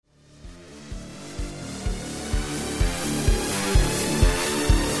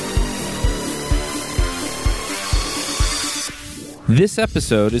This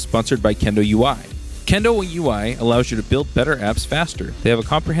episode is sponsored by Kendo UI. Kendo UI allows you to build better apps faster. They have a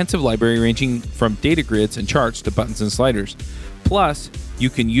comprehensive library ranging from data grids and charts to buttons and sliders. Plus, you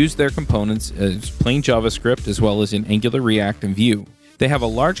can use their components as plain JavaScript as well as in Angular, React, and Vue. They have a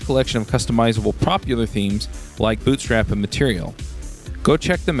large collection of customizable popular themes like Bootstrap and Material. Go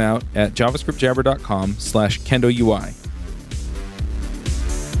check them out at javascriptjabber.com/KendoUI.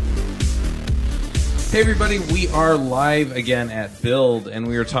 Hey everybody, we are live again at Build, and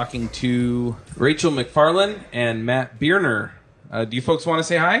we are talking to Rachel McFarlane and Matt Bierner. Do you folks want to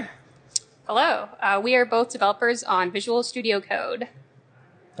say hi? Hello. We are both developers on Visual Studio Code.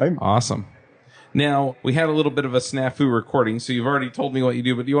 Awesome. Now, we had a little bit of a snafu recording, so you've already told me what you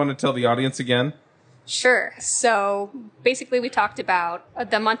do, but do you want to tell the audience again? Sure. So basically we talked about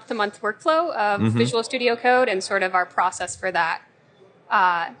the month-to-month workflow of Visual Studio Code and sort of our process for that.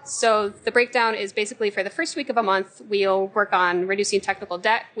 So the breakdown is basically for the first week of a month, we'll work on reducing technical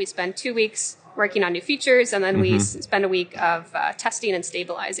debt. We spend 2 weeks working on new features, and then we spend a week of testing and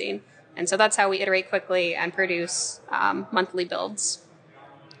stabilizing. And so that's how we iterate quickly and produce monthly builds.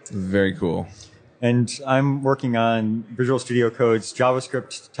 Very cool. And I'm working on Visual Studio Code's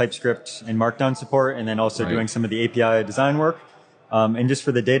JavaScript, TypeScript, and Markdown support, and then also doing some of the API design work. And just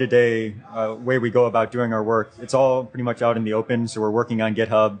for the day-to-day way we go about doing our work, it's all pretty much out in the open. So we're working on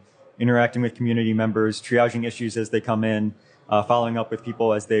GitHub, interacting with community members, triaging issues as they come in, following up with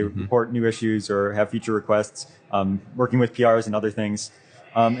people as they report new issues or have feature requests, working with PRs and other things.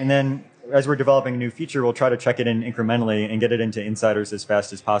 And then as we're developing a new feature, we'll try to check it in incrementally and get it into insiders as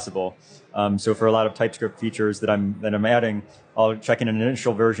fast as possible. So for a lot of TypeScript features that I'm adding, I'll check in an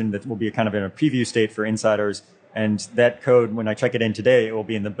initial version that will be kind of in a preview state for insiders. And that code, when I check it in today, it will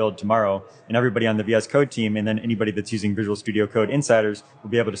be in the build tomorrow. And everybody on the VS Code team, and then anybody that's using Visual Studio Code insiders, will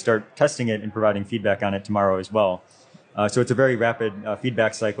be able to start testing it and providing feedback on it tomorrow as well. So it's a very rapid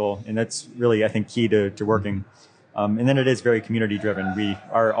feedback cycle, and that's really, I think, key to working. And then it is very community driven. We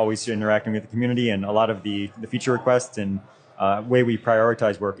are always interacting with the community, and a lot of the feature requests and way we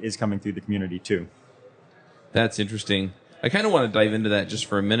prioritize work is coming through the community too. That's interesting. I kind of want to dive into that just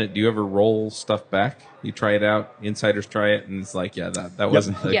for a minute. Do you ever roll stuff back? You try it out, insiders try it, and it's like, yeah, that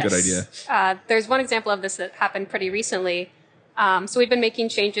wasn't a good idea. There's one example of this that happened pretty recently. So we've been making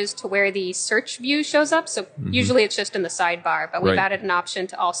changes to where the search view shows up. So usually it's just in the sidebar, but we've added an option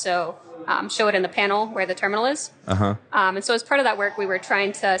to also show it in the panel where the terminal is. And so as part of that work, we were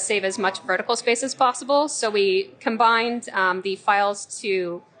trying to save as much vertical space as possible. So we combined the files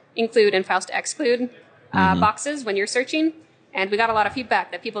to include and files to exclude boxes when you're searching. And we got a lot of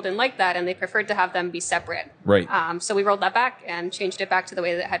feedback that people didn't like that, and they preferred to have them be separate. Right. So we rolled that back and changed it back to the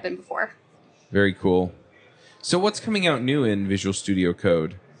way that it had been before. Very cool. So what's coming out new in Visual Studio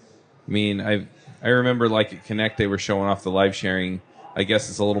Code? I mean, I remember like at Connect, they were showing off the live sharing. I guess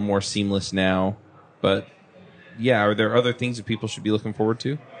it's a little more seamless now. But yeah, are there other things that people should be looking forward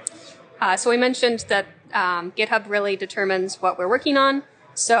to? So we mentioned that GitHub really determines what we're working on.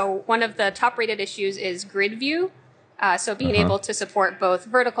 So one of the top rated issues is grid view. So being able to support both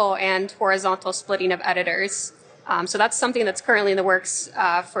vertical and horizontal splitting of editors. So that's something that's currently in the works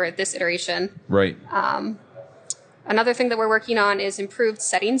for this iteration. Right. Another thing that we're working on is improved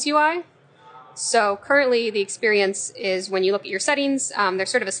settings UI. So currently the experience is when you look at your settings,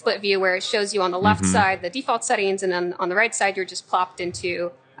 there's sort of a split view where it shows you on the left side the default settings, and then on the right side you're just plopped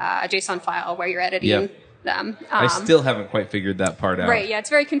into a JSON file where you're editing them. I still haven't quite figured that part out. Right, yeah, it's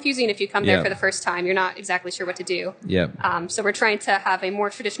very confusing if you come there for the first time. You're not exactly sure what to do. So we're trying to have a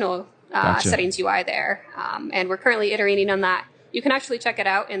more traditional settings UI there, and we're currently iterating on that. You can actually check it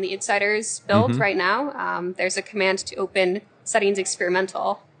out in the Insiders build right now. There's a command to open settings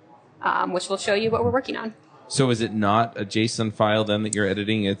experimental, which will show you what we're working on. So is it not a JSON file then that you're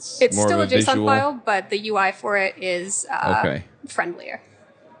editing? It's more still of a JSON visual file, but the UI for it is friendlier.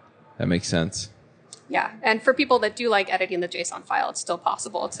 That makes sense. Yeah, and for people that do like editing the JSON file, it's still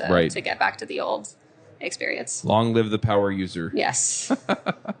possible to get back to the old experience. Long live the power user. Yes.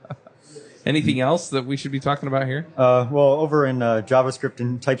 Anything else that we should be talking about here? Well, over in JavaScript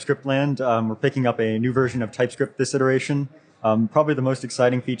and TypeScript land, we're picking up a new version of TypeScript this iteration. Probably the most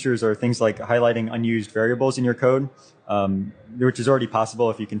exciting features are things like highlighting unused variables in your code, which is already possible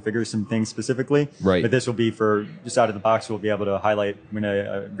if you configure some things specifically. Right. But this will be for just out of the box, we'll be able to highlight when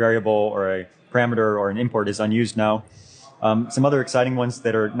a variable or a parameter or an import is unused now. Some other exciting ones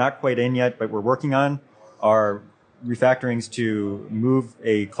that are not quite in yet, but we're working on are refactorings to move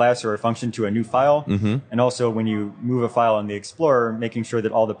a class or a function to a new file. And also when you move a file in the Explorer, making sure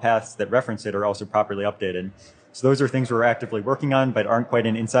that all the paths that reference it are also properly updated. So those are things we're actively working on, but aren't quite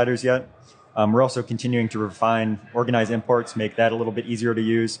in Insiders yet. We're also continuing to refine organize imports, make that a little bit easier to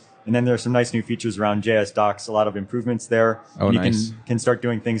use. And then there's some nice new features around JS docs, a lot of improvements there. Oh, and you nice. can start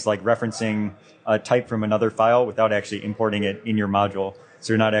doing things like referencing a type from another file without actually importing it in your module.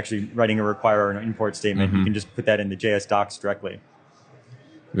 So you're not actually writing a require or an import statement. You can just put that in the JS docs directly.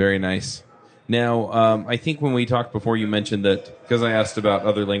 Very nice. Now, I think when we talked before, you mentioned that, because I asked about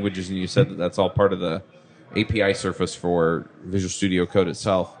other languages, and you said that that's all part of the API surface for Visual Studio Code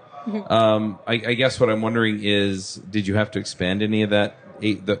itself. I guess what I'm wondering is, did you have to expand any of that,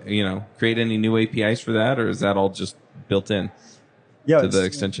 create any new APIs for that, or is that all just built in to the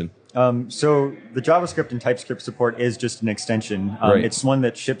extension? So the JavaScript and TypeScript support is just an extension. Right. It's one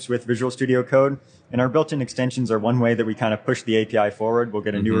that ships with Visual Studio Code. And our built-in extensions are one way that we kind of push the API forward. We'll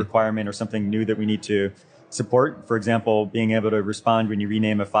get a new requirement or something new that we need to support. For example, being able to respond when you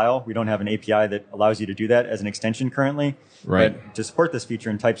rename a file. We don't have an API that allows you to do that as an extension currently. Right. But to support this feature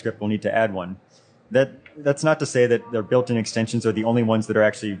in TypeScript, we'll need to add one. That's not to say that their built-in extensions are the only ones that are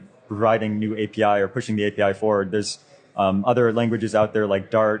actually providing new API or pushing the API forward. There's other languages out there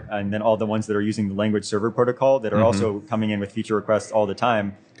like Dart, and then all the ones that are using the language server protocol that are also coming in with feature requests all the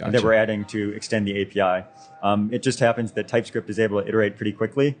time that we're adding to extend the API. It just happens that TypeScript is able to iterate pretty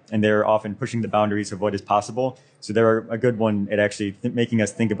quickly, and they're often pushing the boundaries of what is possible. So they're a good one at actually making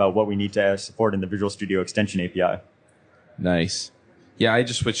us think about what we need to support in the Visual Studio Extension API. Nice. Yeah, I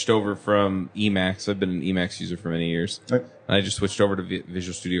just switched over from Emacs. I've been an Emacs user for many years. Right. And I just switched over to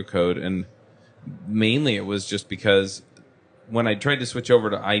Visual Studio Code, and mainly it was just because when I tried to switch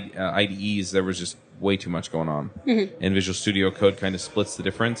over to IDEs, there was just way too much going on. And Visual Studio Code kind of splits the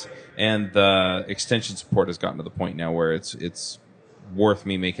difference. And the extension support has gotten to the point now where it's worth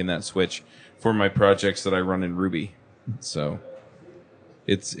me making that switch for my projects that I run in Ruby. So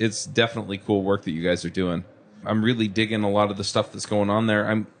it's definitely cool work that you guys are doing. I'm really digging a lot of the stuff that's going on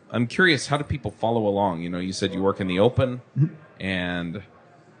there. I'm curious, how do people follow along? You said you work in the open, and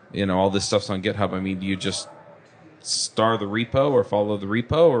all this stuff's on GitHub. I mean, do you just star the repo or follow the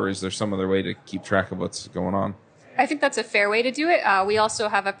repo, or is there some other way to keep track of what's going on? I think that's a fair way to do it. We also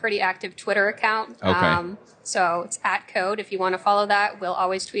have a pretty active Twitter account. Okay. So it's @code. If you want to follow that, we'll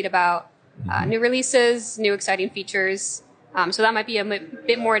always tweet about new releases, new exciting features. So that might be a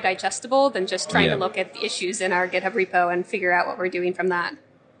bit more digestible than just trying to look at the issues in our GitHub repo and figure out what we're doing from that.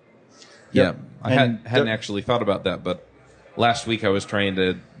 Yeah, I hadn't actually thought about that, but last week I was trying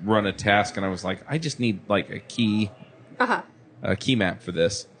to run a task, and I was like, I just need like a key map for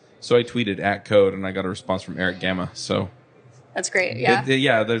this. So I tweeted @code, and I got a response from Eric Gamma. So that's great.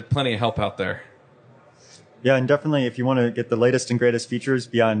 Yeah. There's plenty of help out there. Yeah, and definitely if you want to get the latest and greatest features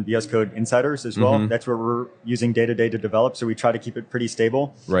beyond VS Code Insiders as well, that's what we're using day to day to develop. So we try to keep it pretty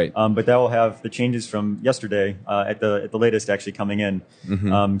stable. Right. But that will have the changes from yesterday at the latest actually coming in.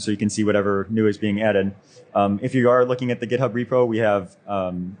 So you can see whatever new is being added. If you are looking at the GitHub repo, we have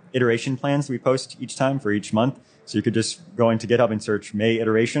iteration plans we post each time for each month. So you could just go into GitHub and search May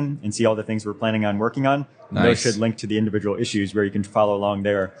iteration and see all the things we're planning on working on. Nice. Those should link to the individual issues where you can follow along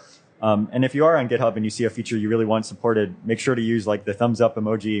there. And if you are on GitHub and you see a feature you really want supported, make sure to use like the thumbs up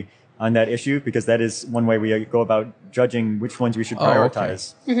emoji on that issue, because that is one way we go about judging which ones we should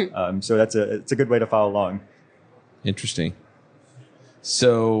prioritize. So it's a good way to follow along. Interesting.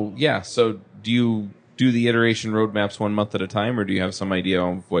 So do you do the iteration roadmaps 1 month at a time, or do you have some idea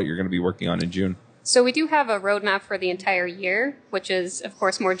of what you're going to be working on in June? So we do have a roadmap for the entire year, which is, of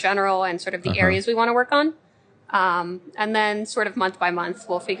course, more general and sort of the areas we want to work on. And then sort of month by month,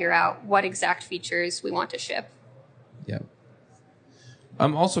 we'll figure out what exact features we want to ship. Yeah.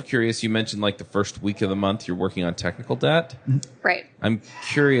 I'm also curious, you mentioned like the first week of the month you're working on technical debt. Right. I'm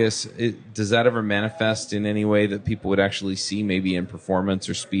curious, does that ever manifest in any way that people would actually see, maybe in performance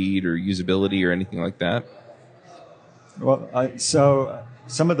or speed or usability or anything like that? Well, so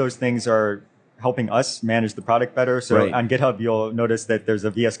some of those things are helping us manage the product better. So on GitHub, you'll notice that there's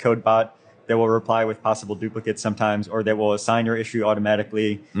a VS Code bot that will reply with possible duplicates sometimes, or that will assign your issue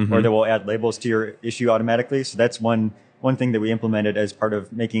automatically, or that will add labels to your issue automatically. So that's one thing that we implemented as part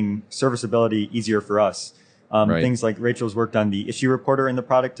of making serviceability easier for us. Things like Rachel's worked on the issue reporter in the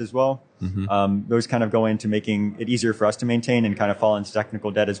product as well. Those kind of go into making it easier for us to maintain and kind of fall into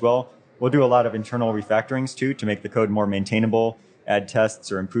technical debt as well. We'll do a lot of internal refactorings too to make the code more maintainable, add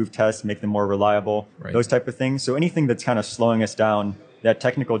tests or improve tests, make them more reliable, those type of things. So anything that's kind of slowing us down, that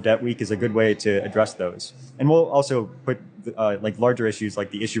technical debt week is a good way to address those. And we'll also put like larger issues like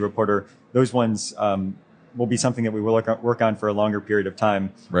the issue reporter, those ones will be something that we will work on for a longer period of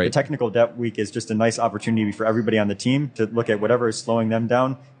time. The technical debt week is just a nice opportunity for everybody on the team to look at whatever is slowing them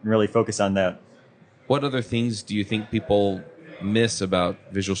down and really focus on that. What other things do you think people miss about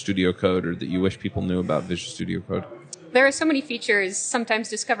Visual Studio Code, or that you wish people knew about Visual Studio Code? There are so many features. Sometimes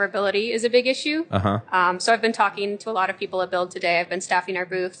discoverability is a big issue. So I've been talking to a lot of people at Build today. I've been staffing our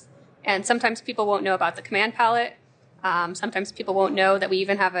booth, and sometimes people won't know about the command palette. Sometimes people won't know that we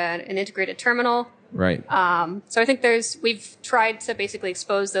even have an integrated terminal. Right. So I think we've tried to basically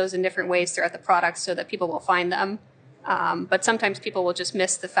expose those in different ways throughout the product so that people will find them. But sometimes people will just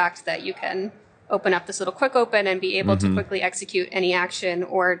miss the fact that you can open up this little quick open and be able to quickly execute any action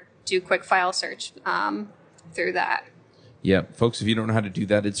or do quick file search through that. Yeah, folks, if you don't know how to do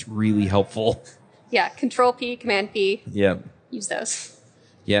that, it's really helpful. Yeah, Control P, Command P. Yeah. Use those.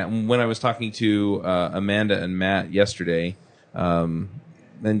 Yeah, when I was talking to Amanda and Matt yesterday, and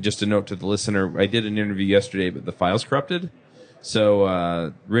just a note to the listener, I did an interview yesterday, but the file's corrupted.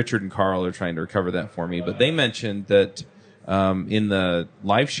 So Richard and Carl are trying to recover that for me. But they mentioned that in the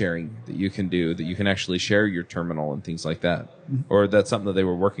live sharing that you can do, that you can actually share your terminal and things like that. Or that's something that they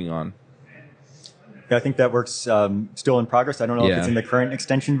were working on. Yeah, I think that works still in progress. I don't know if it's in the current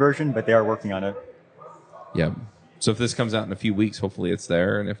extension version, but they are working on it. Yeah. So if this comes out in a few weeks, hopefully it's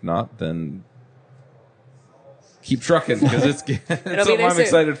there. And if not, then keep trucking, because it's something I'm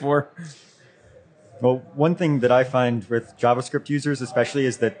excited for. Well, one thing that I find with JavaScript users especially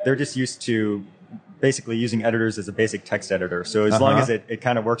is that they're just used to basically using editors as a basic text editor. So as long as it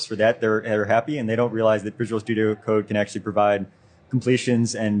kind of works for that, they're happy, and they don't realize that Visual Studio Code can actually provide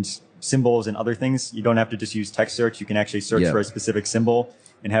completions and symbols and other things. You don't have to just use text search. You can actually search for a specific symbol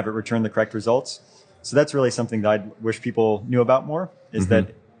and have it return the correct results. So that's really something that I wish people knew about more, is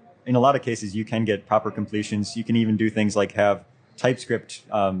that in a lot of cases you can get proper completions. You can even do things like have TypeScript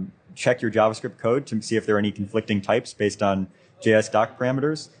check your JavaScript code to see if there are any conflicting types based on JS doc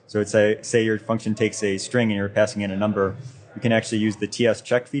parameters. So it's say your function takes a string and you're passing in a number. You can actually use the TS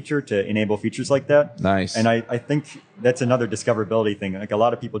check feature to enable features like that. Nice. And I think that's another discoverability thing. Like, a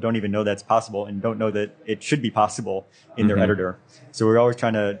lot of people don't even know that's possible and don't know that it should be possible in their editor. So we're always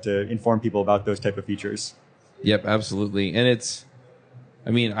trying to inform people about those type of features. Yep, absolutely.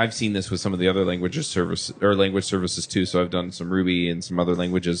 And I've seen this with some of the other language services too. So I've done some Ruby and some other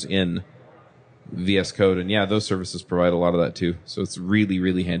languages in VS Code. And yeah, those services provide a lot of that too. So it's a really,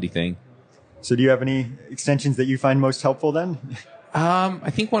 really handy thing. So do you have any extensions that you find most helpful then? I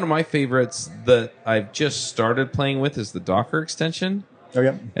think one of my favorites that I've just started playing with is the Docker extension. Oh,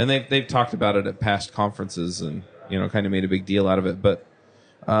 yeah. And they've talked about it at past conferences and, kind of made a big deal out of it. But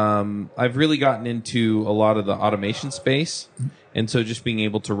I've really gotten into a lot of the automation space. And so just being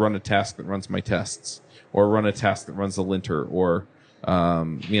able to run a task that runs my tests, or run a task that runs the linter, or,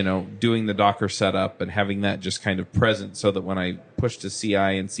 doing the Docker setup and having that just kind of present so that when I push to CI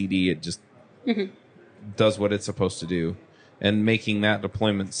and CD, it just does what it's supposed to do, and making that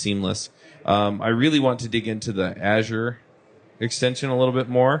deployment seamless. I really want to dig into the Azure extension a little bit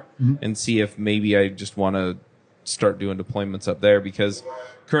more and see if maybe I just want to start doing deployments up there, because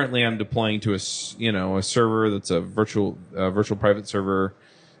currently I'm deploying to a server that's a virtual private server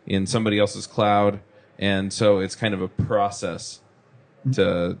in somebody else's cloud, and so it's kind of a process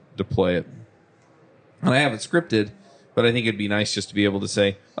to deploy it. And I have it scripted, but I think it'd be nice just to be able to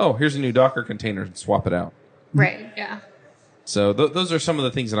say, oh, here's a new Docker container, and swap it out. Right, yeah. So those are some of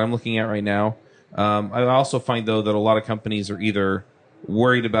the things that I'm looking at right now. I also find, though, that a lot of companies are either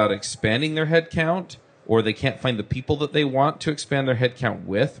worried about expanding their headcount, or they can't find the people that they want to expand their headcount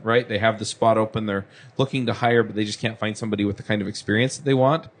with, right? They have the spot open, they're looking to hire, but they just can't find somebody with the kind of experience that they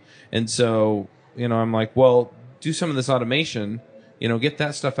want. And so, I'm like, well, do some of this automation, get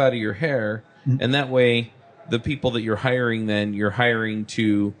that stuff out of your hair, and that way the people that you're hiring, then you're hiring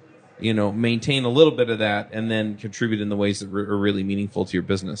to, maintain a little bit of that and then contribute in the ways that are really meaningful to your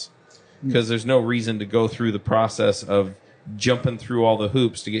business. Because there's no reason to go through the process of jumping through all the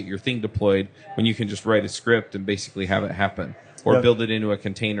hoops to get your thing deployed when you can just write a script and basically have it happen, or build it into a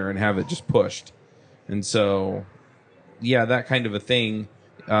container and have it just pushed. And so, yeah, that kind of a thing.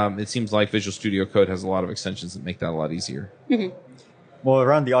 It seems like Visual Studio Code has a lot of extensions that make that a lot easier. Well,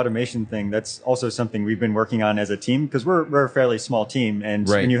 around the automation thing, that's also something we've been working on as a team, because we're a fairly small team, and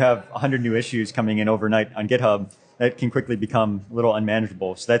when you have 100 new issues coming in overnight on GitHub, that can quickly become a little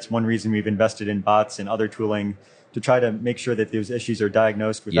unmanageable. So that's one reason we've invested in bots and other tooling to try to make sure that those issues are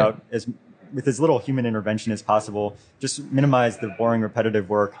diagnosed with as little human intervention as possible. Just minimize the boring, repetitive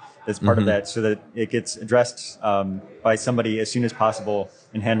work that's part of that, so that it gets addressed by somebody as soon as possible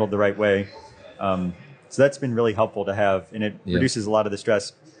and handled the right way. So that's been really helpful to have, and it reduces a lot of the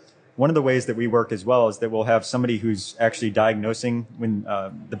stress. One of the ways that we work as well is that we'll have somebody who's actually diagnosing when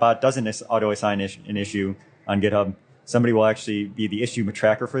the bot doesn't auto-assign an issue on GitHub. somebody will actually be the issue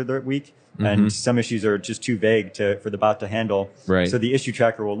tracker for the week. And some issues are just too vague for the bot to handle. Right. So the issue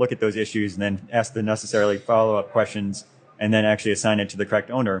tracker will look at those issues and then ask the necessarily follow-up questions and then actually assign it to the correct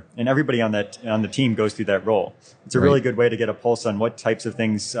owner. And everybody on the team goes through that role. It's a really good way to get a pulse on what types of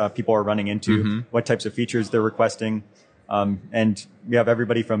things people are running into, what types of features they're requesting. And we have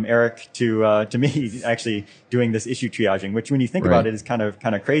everybody from Eric to me actually doing this issue triaging, which when you think about it is kind of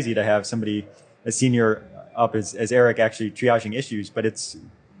crazy to have somebody as senior up as Eric actually triaging issues, but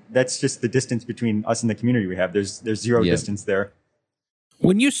that's just the distance between us and the community we have. There's zero distance there.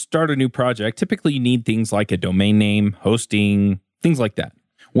 When you start a new project, typically you need things like a domain name, hosting, things like that.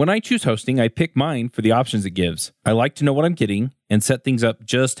 When I choose hosting, I pick mine for the options it gives. I like to know what I'm getting and set things up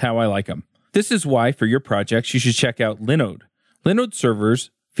just how I like them. This is why, for your projects, you should check out Linode. Linode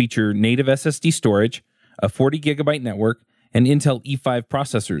servers feature native SSD storage, a 40 gigabyte network, and Intel E5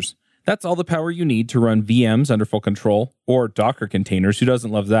 processors. That's all the power you need to run VMs under full control, or Docker containers, who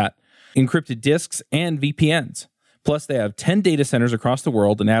doesn't love that, encrypted disks, and VPNs. Plus, they have 10 data centers across the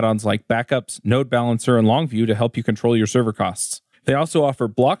world and add-ons like backups, Node Balancer, and Longview to help you control your server costs. They also offer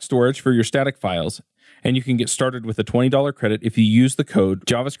block storage for your static files, and you can get started with a $20 credit if you use the code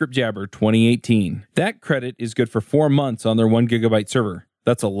JavaScriptJabber2018. That credit is good for 4 months on their 1 gigabyte server.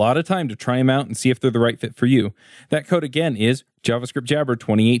 That's a lot of time to try them out and see if they're the right fit for you. That code again is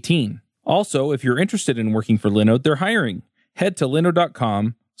JavaScriptJabber2018. Also, if you're interested in working for Linode, they're hiring. Head to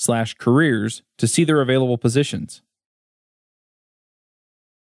linode.com/careers to see their available positions.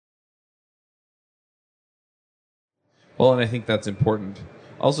 Well, and I think that's important.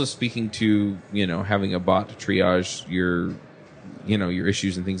 Also, speaking to, having a bot to triage your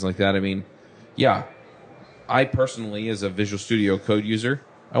issues and things like that. I mean, yeah, I personally, as a Visual Studio Code user,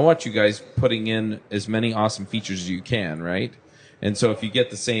 I want you guys putting in as many awesome features as you can, right? And so if you get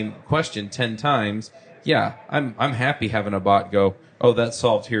the same question 10 times, yeah, I'm happy having a bot go, oh, that's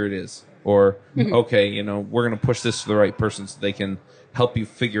solved, here it is. Or, okay, we're going to push this to the right person so they can help you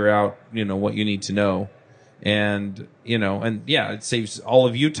figure out, what you need to know. And, it saves all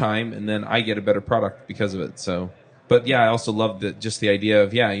of you time, and then I get a better product because of it. So, but yeah, I also love just the idea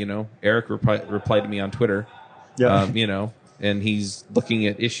of, Eric replied to me on Twitter, and he's looking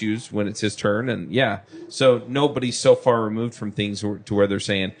at issues when it's his turn. And so nobody's so far removed from things to where they're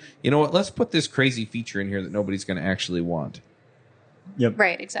saying, you know what, let's put this crazy feature in here that nobody's going to actually want. Yep.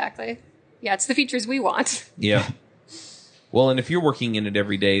 Right, exactly. Yeah, it's the features we want. Yeah. Well, and if you're working in it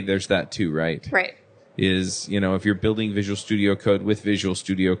every day, there's that too, right? Right. Is, if you're building Visual Studio Code with Visual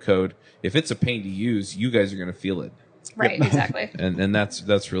Studio Code, if it's a pain to use, you guys are going to feel it. Right, exactly. And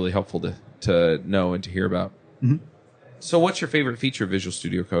that's really helpful to know and to hear about. Mm-hmm. So what's your favorite feature of Visual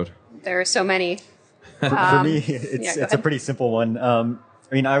Studio Code? There are so many. For me, it's a pretty simple one.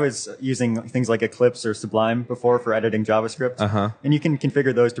 I was using things like Eclipse or Sublime before for editing JavaScript, and you can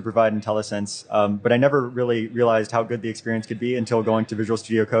configure those to provide IntelliSense. But I never really realized how good the experience could be until going to Visual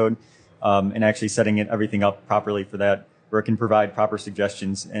Studio Code and actually setting everything up properly for that, where it can provide proper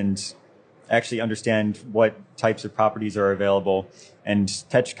suggestions and actually understand what types of properties are available and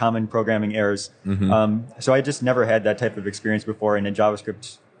catch common programming errors. So I just never had that type of experience before in a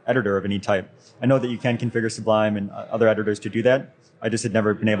JavaScript editor of any type. I know that you can configure Sublime and other editors to do that. I just had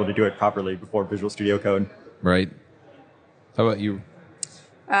never been able to do it properly before Visual Studio Code. Right. How about you?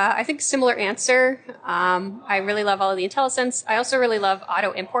 I think similar answer. I really love all of the IntelliSense. I also really love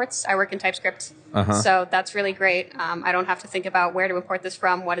auto imports. I work in TypeScript, so that's really great. I don't have to think about where to import this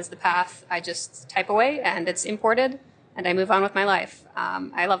from, what is the path. I just type away, and it's imported, and I move on with my life.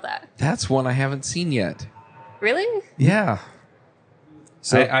 I love that. That's one I haven't seen yet. Really? Yeah.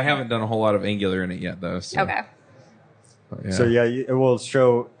 So I haven't done a whole lot of Angular in it yet, though. So. Okay. Yeah. So it will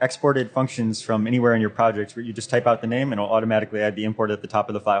show exported functions from anywhere in your project where you just type out the name and it'll automatically add the import at the top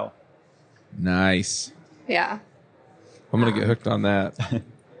of the file. Nice. Yeah. I'm going to get hooked on that.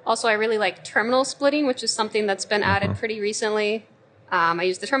 Also, I really like terminal splitting, which is something that's been added pretty recently. I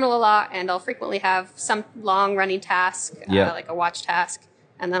use the terminal a lot, and I'll frequently have some long running task, like a watch task,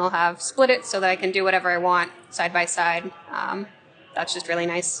 and then I'll have split it so that I can do whatever I want side by side. That's just really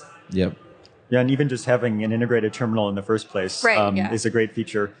nice. Yep. Yeah, and even just having an integrated terminal in the first place is a great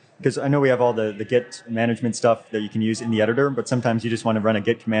feature. Because I know we have all the Git management stuff that you can use in the editor, but sometimes you just want to run a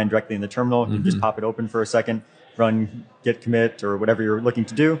Git command directly in the terminal. You just pop it open for a second, run Git commit or whatever you're looking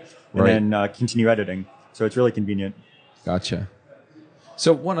to do, and then continue editing. So it's really convenient. Gotcha.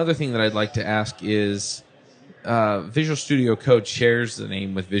 So one other thing that I'd like to ask is Visual Studio Code shares the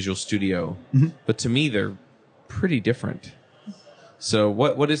name with Visual Studio, but to me they're pretty different. So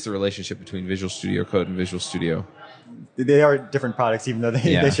what is the relationship between Visual Studio Code and Visual Studio? they are different products, even though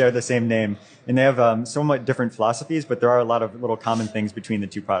they share the same name. And they have somewhat different philosophies, but there are a lot of little common things between the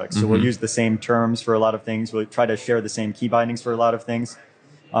two products. So we'll use the same terms for a lot of things. We'll try to share the same key bindings for a lot of things.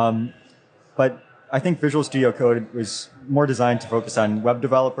 But I think Visual Studio Code was more designed to focus on web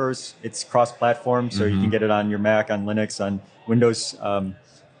developers. It's cross-platform, so you can get it on your Mac, on Linux, on Windows.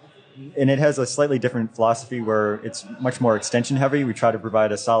 And it has a slightly different philosophy where it's much more extension heavy. We try to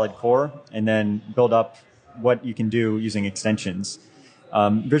provide a solid core and then build up what you can do using extensions.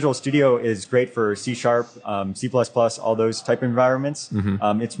 Visual Studio is great for C#, C++, all those type of environments.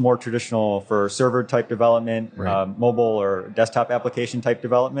 It's more traditional for server type development, mobile or desktop application type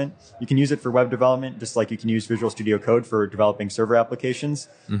development. You can use it for web development, just like you can use Visual Studio Code for developing server applications,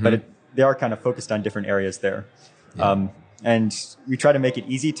 but they are kind of focused on different areas there. And we try to make it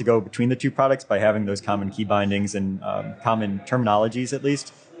easy to go between the two products by having those common key bindings and common terminologies at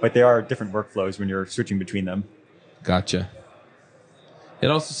least, but there are different workflows when you're switching between them. Gotcha. It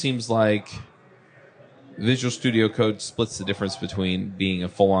also seems like Visual Studio Code splits the difference between being a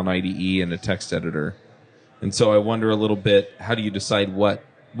full-on IDE and a text editor. And so I wonder a little bit, how do you decide what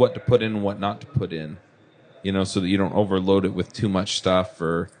to put in and what not to put in? You know, so that you don't overload it with too much stuff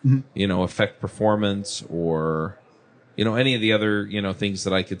or, you know, affect performance or, you know, any of the other, you know, things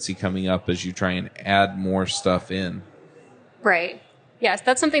that I could see coming up as you try and add more stuff in. Right. Yes,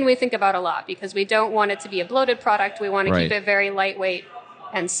 that's something we think about a lot because we don't want it to be a bloated product. We want to keep it very lightweight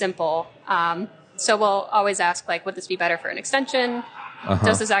and simple. So we'll always ask, like, would this be better for an extension?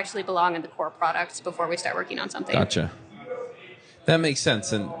 Does this actually belong in the core product before we start working on something? Gotcha. That makes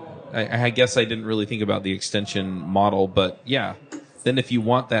sense. And I guess I didn't really think about the extension model, but yeah. Then if you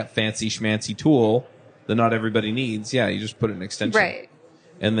want that fancy schmancy tool that not everybody needs, you just put it in extension. Right.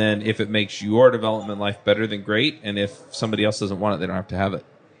 And then if it makes your development life better, then great. And if somebody else doesn't want it, they don't have to have it.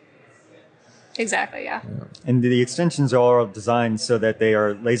 Exactly, yeah. And the extensions are all designed so that they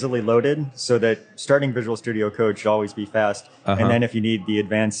are lazily loaded, so that starting Visual Studio Code should always be fast. And then if you need the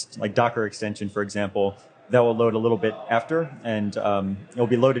advanced, like Docker extension, for example, that will load a little bit after, and it'll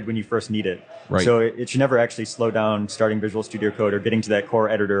be loaded when you first need it. Right. So it should never actually slow down starting Visual Studio Code or getting to that core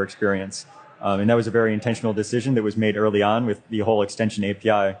editor experience. And that was a very intentional decision that was made early on with the whole extension API,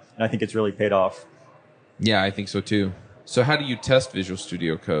 and I think it's really paid off. Yeah, I think so too. So how do you test Visual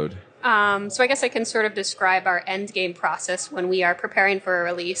Studio Code? So I guess I can sort of describe our end game process when we are preparing for a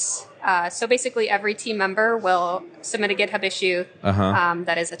release. So basically every team member will submit a GitHub issue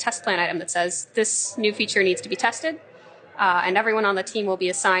that is a test plan item that says this new feature needs to be tested. And everyone on the team will be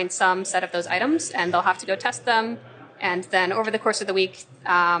assigned some set of those items, and they'll have to go test them. And then over the course of the week,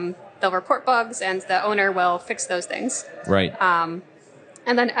 they'll report bugs, and the owner will fix those things. Right. And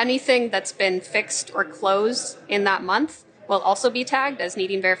then anything that's been fixed or closed in that month will also be tagged as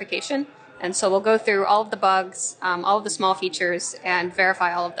needing verification. And so we'll go through all of the bugs, all of the small features, and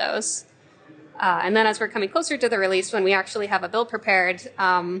verify all of those. And then as we're coming closer to the release, when we actually have a build prepared,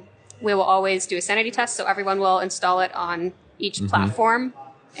 we will always do a sanity test. So everyone will install it on each platform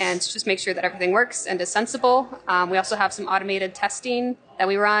and just make sure that everything works and is sensible. We also have some automated testing that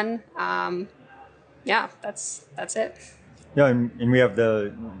we run. That's it. Yeah, and we have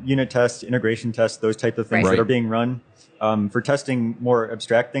the unit test, integration test, those type of things that are being run. For testing more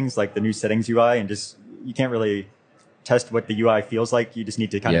abstract things like the new settings UI, and just you can't really test what the UI feels like. You just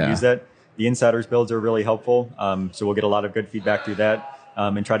need to kind of use that. The insiders builds are really helpful, so we'll get a lot of good feedback through that,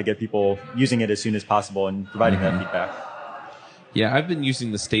 and try to get people using it as soon as possible and providing that feedback. Yeah, I've been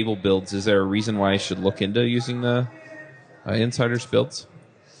using the stable builds. Is there a reason why I should look into using the insiders builds?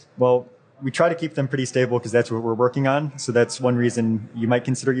 Well, we try to keep them pretty stable because that's what we're working on. So that's one reason you might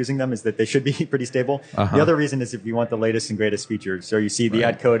consider using them, is that they should be pretty stable. The other reason is if you want the latest and greatest features. So you see the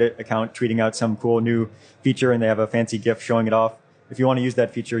AdCode account tweeting out some cool new feature and they have a fancy GIF showing it off. If you want to use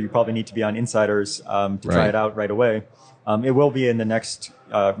that feature, you probably need to be on Insiders to try it out right away. It will be in the next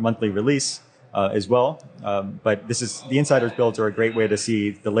monthly release as well. But the Insiders builds are a great way to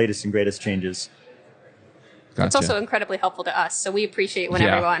see the latest and greatest changes. Gotcha. It's also incredibly helpful to us, so we appreciate when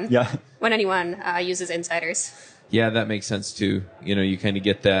when anyone uses Insiders. Yeah, that makes sense too. You know, you kind of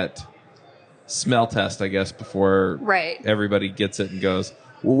get that smell test, I guess, before everybody gets it and goes,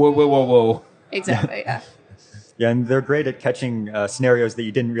 whoa, whoa, whoa, whoa. Exactly, yeah. Yeah, and they're great at catching scenarios that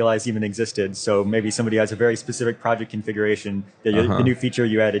you didn't realize even existed. So maybe somebody has a very specific project configuration that the new feature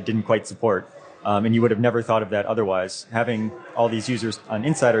you added didn't quite support. And you would have never thought of that otherwise. Having all these users on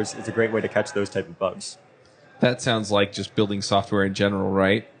Insiders is a great way to catch those type of bugs. That sounds like just building software in general,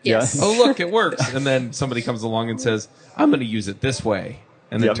 right? Yes. Oh, look, it works. And then somebody comes along and says, I'm going to use it this way.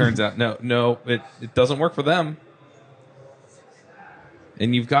 And it turns out, no, it doesn't work for them.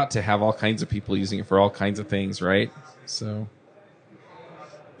 And you've got to have all kinds of people using it for all kinds of things, right? So,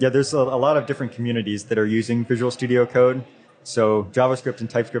 yeah, there's a lot of different communities that are using Visual Studio Code. So JavaScript and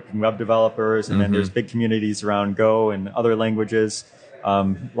TypeScript and web developers, and then there's big communities around Go and other languages.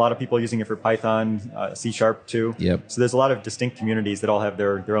 A lot of people using it for Python, C# too. Yep. So there's a lot of distinct communities that all have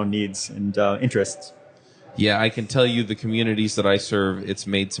their own needs and interests. Yeah, I can tell you the communities that I serve, it's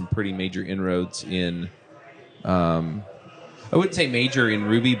made some pretty major inroads in, I wouldn't say major in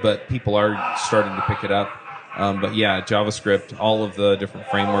Ruby, but people are starting to pick it up. But yeah, JavaScript, all of the different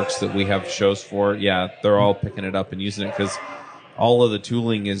frameworks that we have shows for, yeah, they're all picking it up and using it because all of the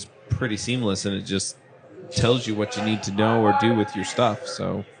tooling is pretty seamless and it just tells you what you need to know or do with your stuff.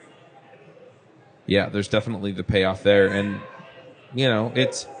 So yeah, there's definitely the payoff there. And, you know,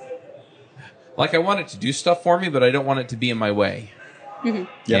 it's like I want it to do stuff for me, but I don't want it to be in my way. Yep.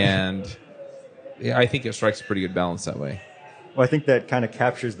 And yeah, I think it strikes a pretty good balance that way. Well, I think that kind of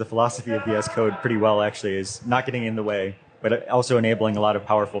captures the philosophy of VS Code pretty well, actually, is not getting in the way, but also enabling a lot of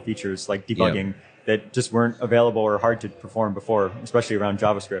powerful features like debugging that just weren't available or hard to perform before, especially around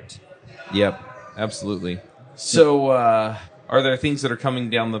JavaScript. Yep, absolutely. So are there things that are coming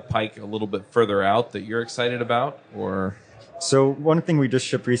down the pike a little bit further out that you're excited about? Or So one thing we just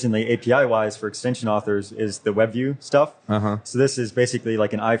shipped recently, API-wise, for extension authors is the WebView stuff. So this is basically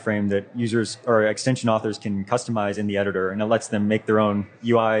like an iframe that users or extension authors can customize in the editor, and it lets them make their own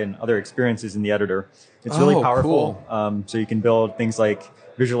UI and other experiences in the editor. It's really powerful. Cool. So you can build things like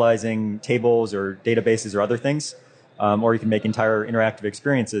visualizing tables or databases or other things. Or you can make entire interactive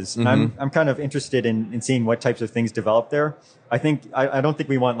experiences. And I'm kind of interested in seeing what types of things develop there. I don't think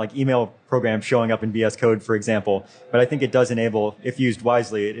we want like email programs showing up in VS Code, for example, but I think it does enable, if used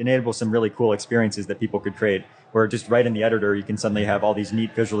wisely, it enables some really cool experiences that people could create, where just right in the editor, you can suddenly have all these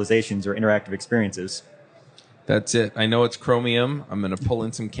neat visualizations or interactive experiences. That's it. I know it's Chromium. I'm going to pull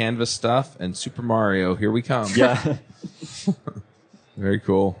in some Canvas stuff and Super Mario. Here we come. Yeah. Very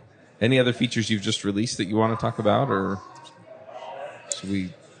cool. Any other features you've just released that you want to talk about, or should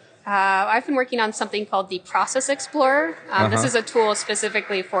we? I've been working on something called the Process Explorer. This is a tool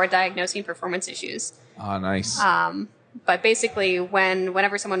specifically for diagnosing performance issues. Ah, nice. But basically,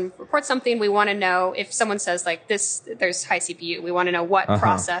 whenever someone reports something, we want to know if someone says like this, there's high CPU. We want to know what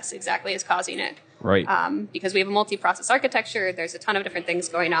process exactly is causing it. Right. Because we have a multi-process architecture, there's a ton of different things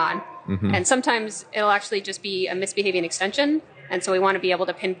going on, and sometimes it'll actually just be a misbehaving extension. And so we want to be able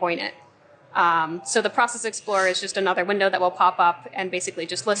to pinpoint it. So the Process Explorer is just another window that will pop up and basically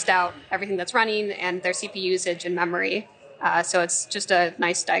just list out everything that's running and their CPU usage and memory. So it's just a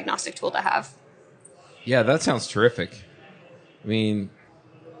nice diagnostic tool to have. Yeah, that sounds terrific. I mean,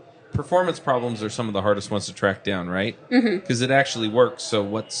 performance problems are some of the hardest ones to track down, right? Because it actually works, so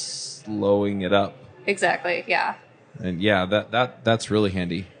what's slowing it up? Exactly, yeah. And yeah, that's really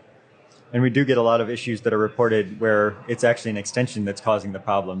handy. And we do get a lot of issues that are reported where it's actually an extension that's causing the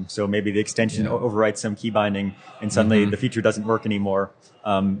problem. So maybe the extension overwrites some key binding and suddenly the feature doesn't work anymore.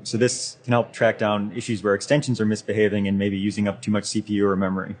 So this can help track down issues where extensions are misbehaving and maybe using up too much CPU or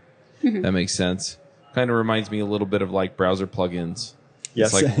memory. That makes sense. Kind of reminds me a little bit of like browser plugins.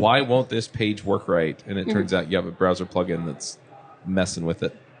 Yes. It's like, why won't this page work right? And it turns out you have a browser plugin that's messing with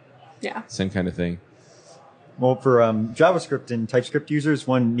it. Yeah. Same kind of thing. Well, for JavaScript and TypeScript users,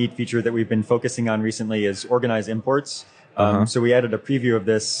 one neat feature that we've been focusing on recently is organize imports. So we added a preview of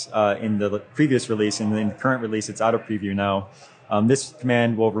this in the previous release, and in the current release, it's out of preview now. This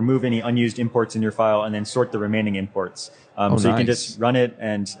command will remove any unused imports in your file and then sort the remaining imports. So you can just run it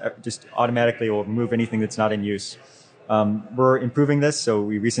and just automatically will remove anything that's not in use. We're improving this, so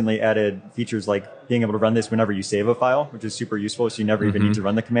we recently added features like being able to run this whenever you save a file, which is super useful, so you never even need to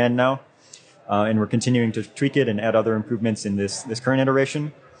run the command now. And we're continuing to tweak it and add other improvements in this current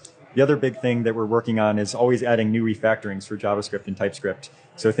iteration. The other big thing that we're working on is always adding new refactorings for JavaScript and TypeScript.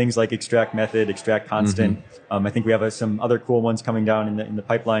 So things like extract method, extract constant. I think we have some other cool ones coming down in the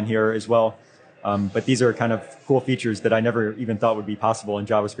pipeline here as well. But these are kind of cool features that I never even thought would be possible in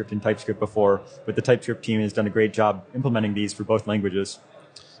JavaScript and TypeScript before. But the TypeScript team has done a great job implementing these for both languages.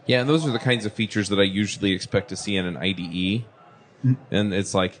 Yeah, and those are the kinds of features that I usually expect to see in an IDE. And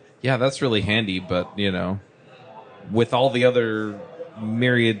it's like, yeah, that's really handy, but, you know, with all the other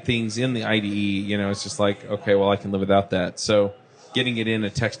myriad things in the IDE, you know, it's just like, okay, well, I can live without that. So getting it in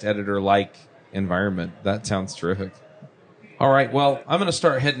a text editor-like environment, that sounds terrific. All right, well, I'm going to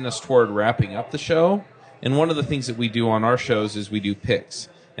start heading us toward wrapping up the show. And one of the things that we do on our shows is we do picks.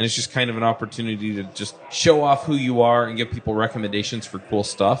 And it's just kind of an opportunity to just show off who you are and give people recommendations for cool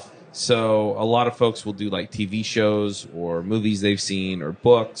stuff. So a lot of folks will do like TV shows or movies they've seen or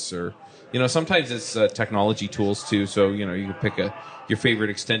books or sometimes it's technology tools too. So, you can pick your favorite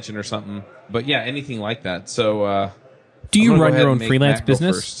extension or something. But yeah, anything like that. So, do you run your own freelance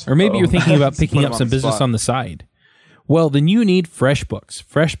business? Or maybe you're thinking about picking up some business on the side. Well, then you need FreshBooks.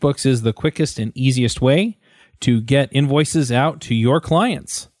 FreshBooks is the quickest and easiest way to get invoices out to your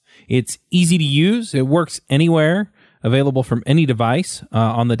clients. It's easy to use. It works anywhere, available from any device,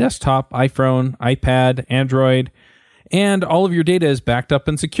 on the desktop, iPhone, iPad, Android, and all of your data is backed up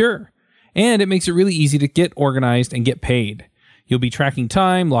and secure. And it makes it really easy to get organized and get paid. You'll be tracking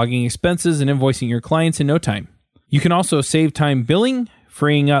time, logging expenses, and invoicing your clients in no time. You can also save time billing,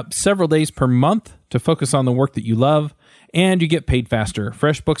 freeing up several days per month to focus on the work that you love, and you get paid faster.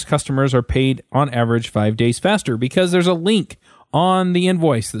 FreshBooks customers are paid on average 5 days faster because there's a link on the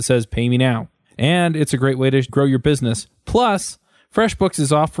invoice that says pay me now. And it's a great way to grow your business. Plus, FreshBooks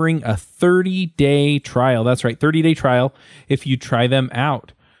is offering a 30-day trial. That's right, 30-day trial if you try them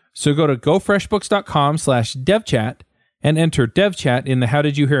out. So go to gofreshbooks.com/devchat and enter devchat in the How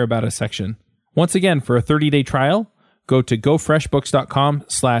Did You Hear About Us section. Once again, for a 30-day trial, go to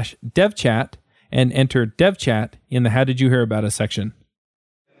gofreshbooks.com/devchat and enter devchat in the How Did You Hear About Us section.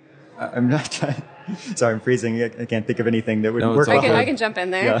 I'm not trying. Sorry, I'm freezing. I can't think of anything that would work. I can jump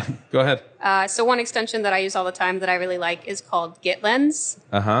in there. Yeah. Go ahead. So one extension that I use all the time that I really like is called GitLens.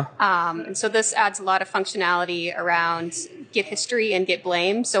 And so this adds a lot of functionality around Git history and Git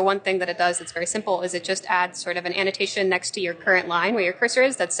blame. So one thing that it does that's very simple is it just adds sort of an annotation next to your current line where your cursor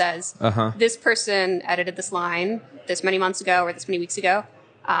is that says, this person edited this line this many months ago or this many weeks ago.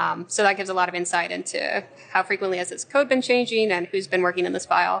 So that gives a lot of insight into how frequently has this code been changing and who's been working in this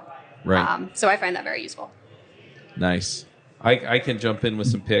file. Right. So I find that very useful. Nice. I can jump in with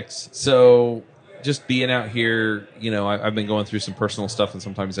some picks. So just being out here, I've been going through some personal stuff, and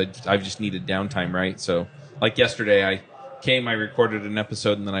sometimes I've just needed downtime, right? So like yesterday, I recorded an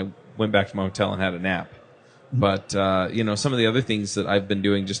episode, and then I went back to my hotel and had a nap. But, some of the other things that I've been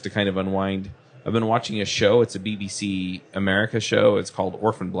doing just to kind of unwind, I've been watching a show. It's a BBC America show. It's called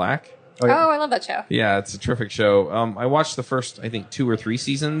Orphan Black. Oh, I love that show. Yeah, it's a terrific show. I watched the first, I think, 2 or 3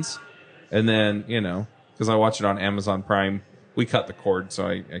 seasons. And then, because I watch it on Amazon Prime, we cut the cord, so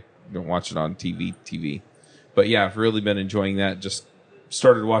I don't watch it on TV. But yeah, I've really been enjoying that. Just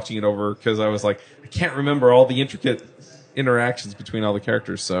started watching it over because I was like, I can't remember all the intricate interactions between all the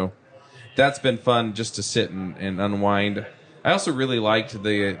characters. So that's been fun just to sit and unwind. I also really liked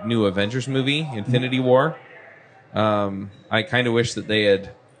the new Avengers movie, Infinity War. I kind of wish that they had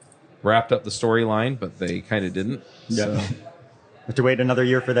wrapped up the storyline, but they kind of didn't. Yeah. So. Have to wait another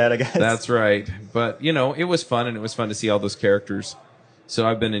year for that, I guess. That's right. But, it was fun, and it was fun to see all those characters. So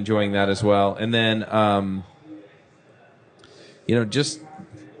I've been enjoying that as well. And then, I've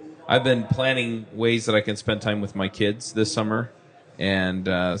been planning ways that I can spend time with my kids this summer. And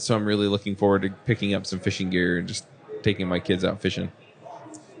so I'm really looking forward to picking up some fishing gear and just taking my kids out fishing.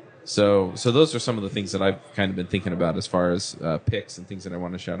 So those are some of the things that I've kind of been thinking about as far as picks and things that I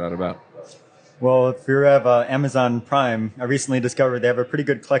want to shout out about. Well, if you have Amazon Prime, I recently discovered they have a pretty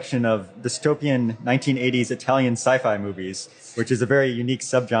good collection of dystopian 1980s Italian sci-fi movies, which is a very unique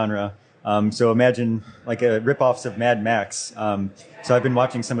subgenre. So imagine like rip-offs of Mad Max. So I've been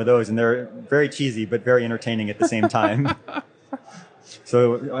watching some of those, and they're very cheesy but very entertaining at the same time.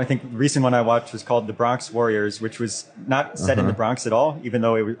 So I think the recent one I watched was called The Bronx Warriors, which was not set in the Bronx at all, even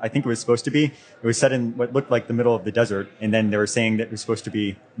though I think it was supposed to be. It was set in what looked like the middle of the desert, and then they were saying that it was supposed to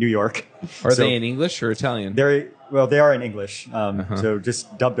be New York. Are they in English or Italian? They are in English, so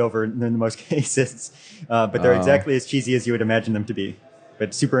just dubbed over in most cases. But they're exactly as cheesy as you would imagine them to be,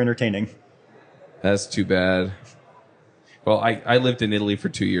 but super entertaining. That's too bad. Well, I lived in Italy for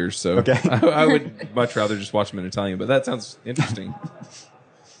 2 years, so okay. I would much rather just watch them in Italian, but that sounds interesting.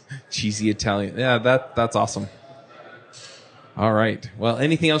 Cheesy Italian. Yeah, that's awesome. All right. Well,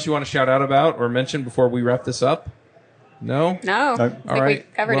 anything else you want to shout out about or mention before we wrap this up? No? No. All right.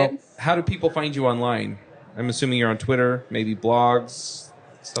 We covered it. How do people find you online? I'm assuming you're on Twitter, maybe blogs,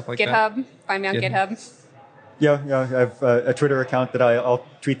 stuff like that? GitHub. Find me on GitHub. Yeah, I have a Twitter account that I'll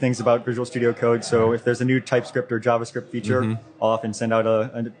tweet things about Visual Studio Code. So if there's a new TypeScript or JavaScript feature, I'll often send out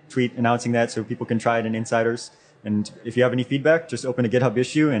a tweet announcing that so people can try it in Insiders. And if you have any feedback, just open a GitHub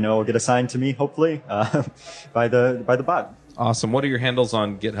issue and it'll get assigned to me, hopefully, by the bot. Awesome. What are your handles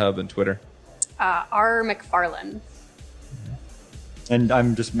on GitHub and Twitter? R. McFarlane. And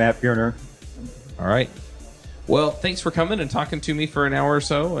I'm just Matt Bierner. All right. Well, thanks for coming and talking to me for an hour or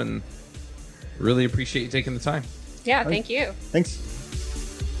so, and really appreciate you taking the time. Yeah, thank you. Thanks.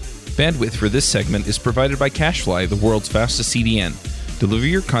 Bandwidth for this segment is provided by CacheFly, the world's fastest CDN. Deliver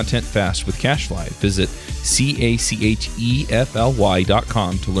your content fast with CacheFly. Visit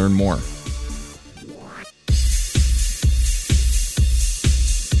CACHEFLY.com to learn more.